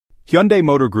Hyundai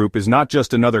Motor Group is not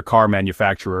just another car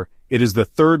manufacturer, it is the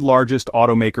third largest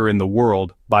automaker in the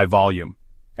world by volume.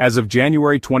 As of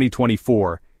January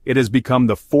 2024, it has become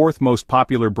the fourth most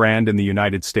popular brand in the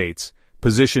United States,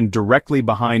 positioned directly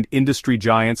behind industry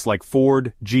giants like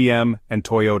Ford, GM, and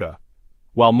Toyota.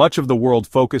 While much of the world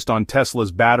focused on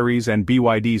Tesla's batteries and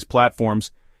BYD's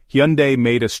platforms, Hyundai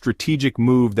made a strategic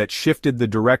move that shifted the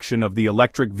direction of the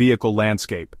electric vehicle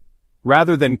landscape.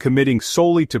 Rather than committing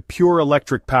solely to pure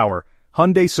electric power,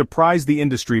 Hyundai surprised the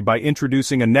industry by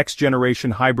introducing a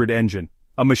next-generation hybrid engine,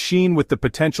 a machine with the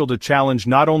potential to challenge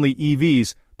not only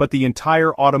EVs, but the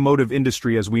entire automotive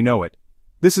industry as we know it.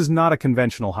 This is not a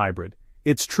conventional hybrid.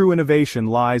 Its true innovation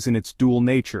lies in its dual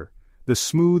nature, the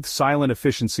smooth, silent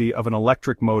efficiency of an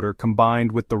electric motor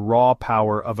combined with the raw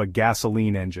power of a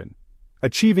gasoline engine.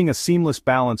 Achieving a seamless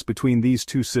balance between these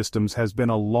two systems has been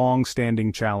a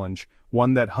long-standing challenge,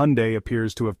 one that Hyundai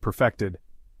appears to have perfected.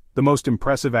 The most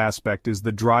impressive aspect is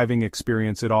the driving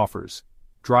experience it offers.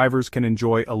 Drivers can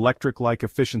enjoy electric-like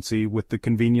efficiency with the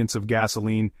convenience of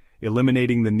gasoline,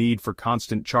 eliminating the need for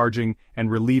constant charging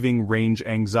and relieving range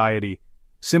anxiety.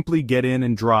 Simply get in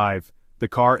and drive. The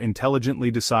car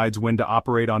intelligently decides when to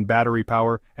operate on battery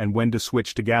power and when to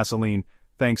switch to gasoline,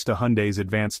 thanks to Hyundai's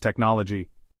advanced technology.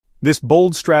 This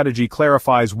bold strategy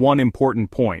clarifies one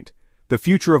important point. The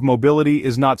future of mobility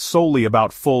is not solely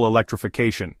about full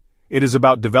electrification. It is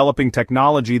about developing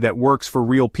technology that works for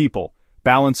real people,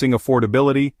 balancing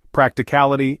affordability,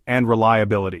 practicality, and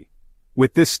reliability.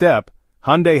 With this step,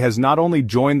 Hyundai has not only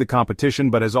joined the competition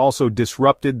but has also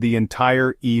disrupted the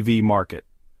entire EV market.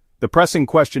 The pressing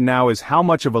question now is how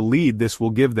much of a lead this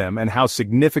will give them and how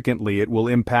significantly it will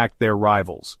impact their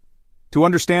rivals. To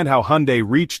understand how Hyundai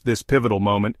reached this pivotal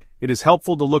moment, it is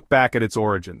helpful to look back at its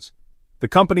origins. The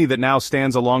company that now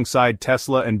stands alongside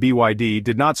Tesla and BYD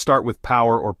did not start with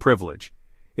power or privilege.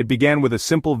 It began with a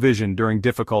simple vision during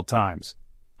difficult times.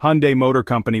 Hyundai Motor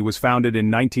Company was founded in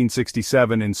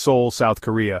 1967 in Seoul, South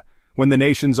Korea, when the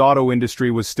nation's auto industry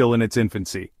was still in its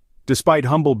infancy. Despite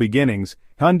humble beginnings,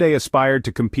 Hyundai aspired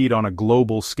to compete on a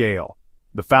global scale.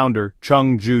 The founder,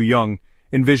 Chung Ju-young,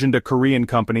 envisioned a Korean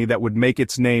company that would make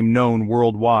its name known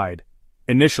worldwide.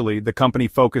 Initially, the company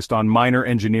focused on minor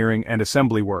engineering and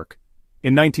assembly work.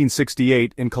 In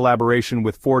 1968, in collaboration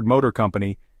with Ford Motor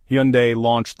Company, Hyundai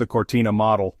launched the Cortina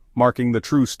model, marking the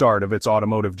true start of its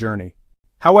automotive journey.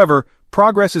 However,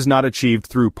 progress is not achieved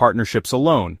through partnerships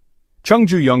alone. Chung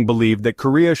Ju-young believed that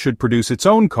Korea should produce its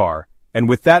own car, and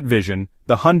with that vision,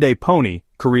 the Hyundai Pony,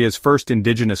 Korea's first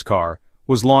indigenous car,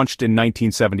 was launched in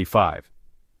 1975.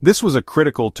 This was a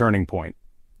critical turning point.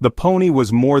 The Pony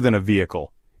was more than a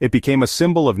vehicle. It became a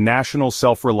symbol of national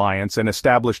self-reliance and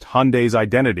established Hyundai's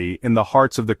identity in the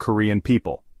hearts of the Korean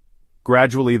people.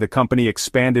 Gradually, the company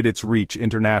expanded its reach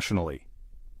internationally.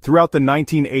 Throughout the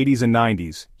 1980s and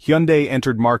 90s, Hyundai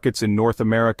entered markets in North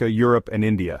America, Europe, and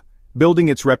India, building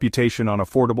its reputation on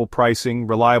affordable pricing,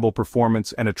 reliable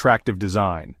performance, and attractive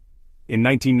design. In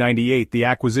 1998, the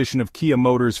acquisition of Kia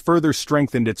Motors further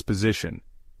strengthened its position.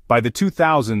 By the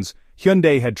 2000s,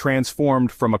 Hyundai had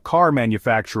transformed from a car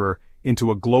manufacturer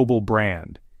into a global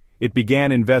brand. It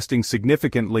began investing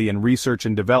significantly in research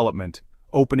and development,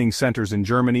 opening centers in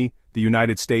Germany, the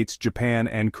United States, Japan,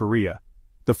 and Korea.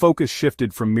 The focus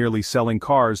shifted from merely selling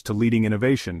cars to leading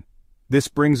innovation. This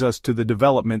brings us to the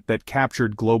development that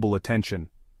captured global attention.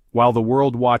 While the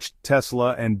world watched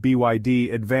Tesla and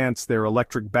BYD advance their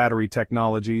electric battery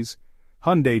technologies,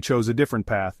 Hyundai chose a different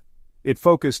path. It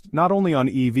focused not only on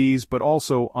EVs but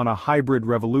also on a hybrid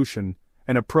revolution,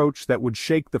 an approach that would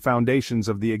shake the foundations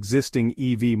of the existing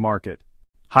EV market.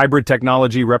 Hybrid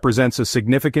technology represents a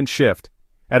significant shift.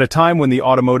 At a time when the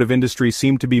automotive industry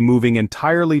seemed to be moving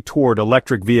entirely toward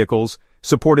electric vehicles,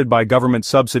 supported by government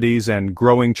subsidies and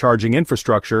growing charging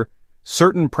infrastructure,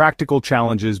 certain practical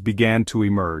challenges began to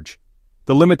emerge.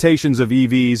 The limitations of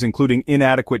EVs, including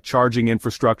inadequate charging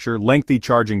infrastructure, lengthy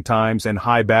charging times, and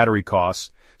high battery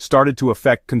costs, started to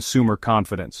affect consumer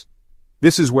confidence.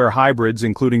 This is where hybrids,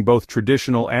 including both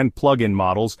traditional and plug-in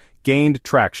models, gained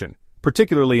traction,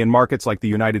 particularly in markets like the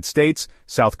United States,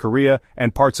 South Korea,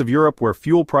 and parts of Europe where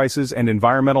fuel prices and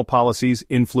environmental policies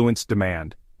influenced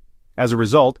demand. As a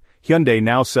result, Hyundai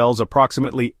now sells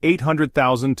approximately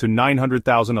 800,000 to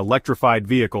 900,000 electrified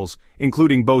vehicles,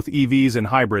 including both EVs and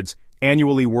hybrids,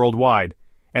 annually worldwide,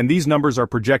 and these numbers are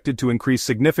projected to increase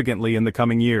significantly in the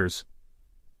coming years.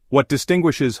 What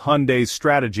distinguishes Hyundai's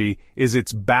strategy is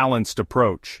its balanced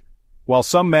approach. While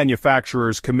some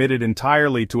manufacturers committed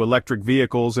entirely to electric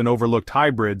vehicles and overlooked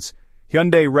hybrids,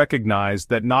 Hyundai recognized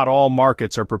that not all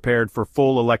markets are prepared for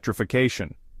full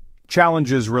electrification.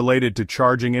 Challenges related to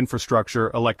charging infrastructure,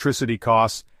 electricity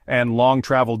costs, and long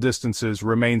travel distances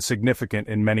remain significant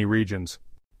in many regions.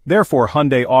 Therefore,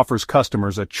 Hyundai offers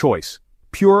customers a choice: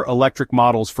 pure electric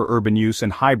models for urban use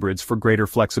and hybrids for greater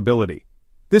flexibility.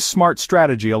 This smart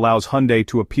strategy allows Hyundai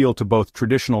to appeal to both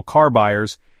traditional car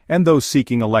buyers and those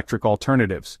seeking electric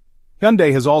alternatives.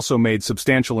 Hyundai has also made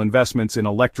substantial investments in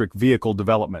electric vehicle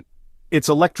development. Its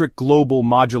Electric Global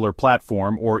Modular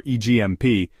Platform, or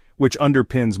EGMP, which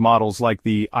underpins models like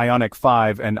the Ioniq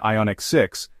 5 and Ioniq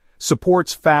 6,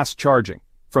 supports fast charging,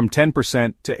 from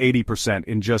 10% to 80%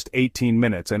 in just 18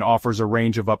 minutes, and offers a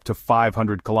range of up to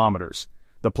 500 kilometers.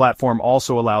 The platform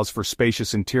also allows for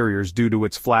spacious interiors due to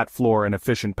its flat floor and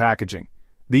efficient packaging.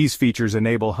 These features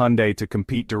enable Hyundai to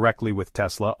compete directly with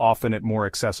Tesla, often at more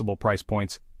accessible price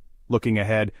points. Looking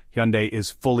ahead, Hyundai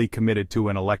is fully committed to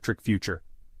an electric future.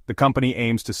 The company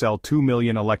aims to sell 2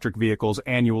 million electric vehicles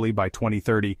annually by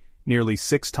 2030, nearly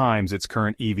 6 times its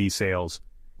current EV sales.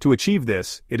 To achieve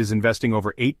this, it is investing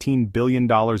over $18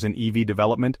 billion in EV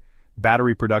development,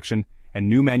 battery production, and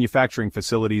new manufacturing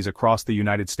facilities across the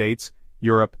United States,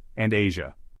 Europe, and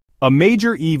Asia. A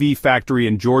major EV factory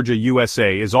in Georgia,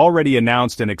 USA is already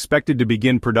announced and expected to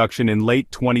begin production in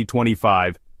late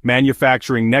 2025,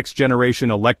 manufacturing next-generation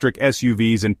electric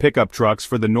SUVs and pickup trucks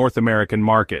for the North American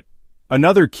market.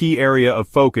 Another key area of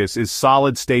focus is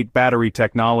solid-state battery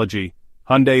technology.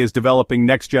 Hyundai is developing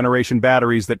next-generation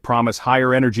batteries that promise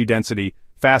higher energy density,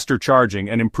 faster charging,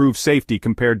 and improved safety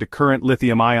compared to current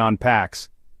lithium-ion packs.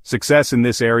 Success in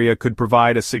this area could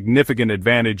provide a significant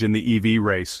advantage in the EV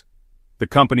race. The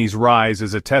company's rise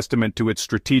is a testament to its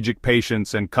strategic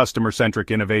patience and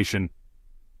customer-centric innovation.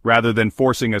 Rather than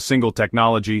forcing a single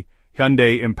technology,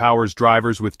 Hyundai empowers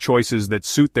drivers with choices that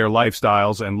suit their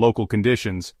lifestyles and local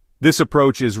conditions. This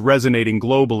approach is resonating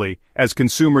globally as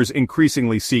consumers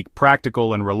increasingly seek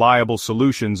practical and reliable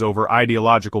solutions over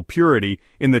ideological purity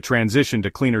in the transition to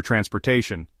cleaner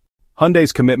transportation.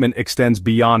 Hyundai's commitment extends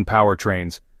beyond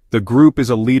powertrains. The group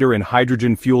is a leader in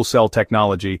hydrogen fuel cell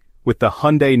technology, with the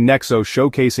Hyundai Nexo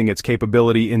showcasing its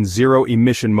capability in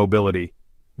zero-emission mobility.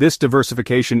 This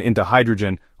diversification into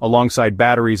hydrogen, alongside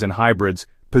batteries and hybrids,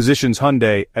 positions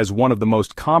Hyundai as one of the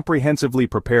most comprehensively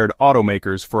prepared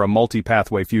automakers for a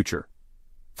multi-pathway future.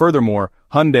 Furthermore,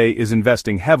 Hyundai is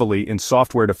investing heavily in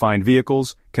software-defined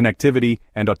vehicles, connectivity,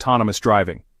 and autonomous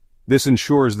driving. This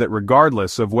ensures that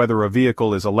regardless of whether a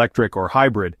vehicle is electric or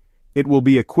hybrid, it will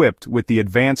be equipped with the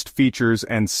advanced features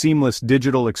and seamless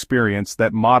digital experience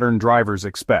that modern drivers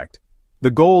expect.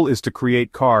 The goal is to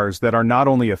create cars that are not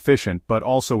only efficient but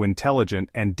also intelligent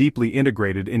and deeply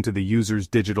integrated into the user's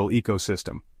digital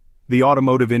ecosystem. The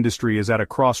automotive industry is at a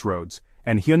crossroads,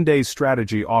 and Hyundai's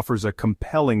strategy offers a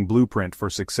compelling blueprint for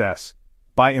success.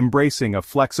 By embracing a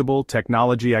flexible,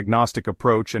 technology-agnostic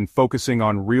approach and focusing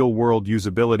on real-world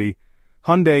usability,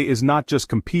 Hyundai is not just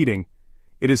competing,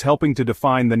 it is helping to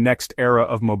define the next era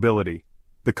of mobility.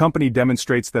 The company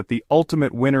demonstrates that the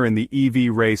ultimate winner in the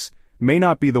EV race may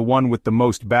not be the one with the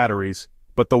most batteries,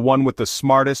 but the one with the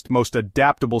smartest, most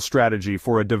adaptable strategy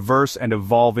for a diverse and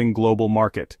evolving global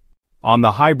market. On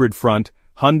the hybrid front,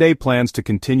 Hyundai plans to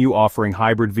continue offering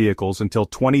hybrid vehicles until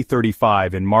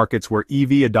 2035 in markets where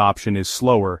EV adoption is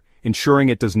slower, ensuring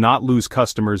it does not lose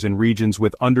customers in regions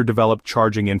with underdeveloped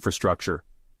charging infrastructure.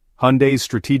 Hyundai's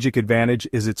strategic advantage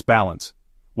is its balance.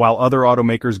 While other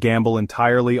automakers gamble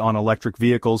entirely on electric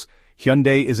vehicles,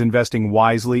 Hyundai is investing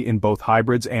wisely in both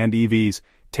hybrids and EVs,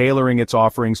 tailoring its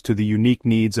offerings to the unique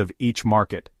needs of each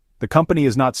market. The company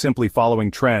is not simply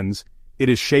following trends, it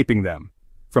is shaping them.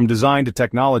 From design to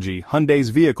technology,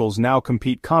 Hyundai's vehicles now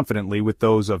compete confidently with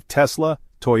those of Tesla,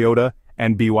 Toyota,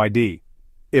 and BYD.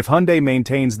 If Hyundai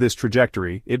maintains this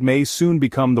trajectory, it may soon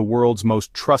become the world's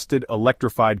most trusted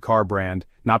electrified car brand,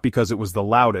 not because it was the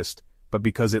loudest, but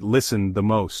because it listened the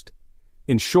most.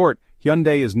 In short,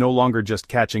 Hyundai is no longer just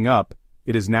catching up,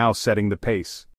 it is now setting the pace.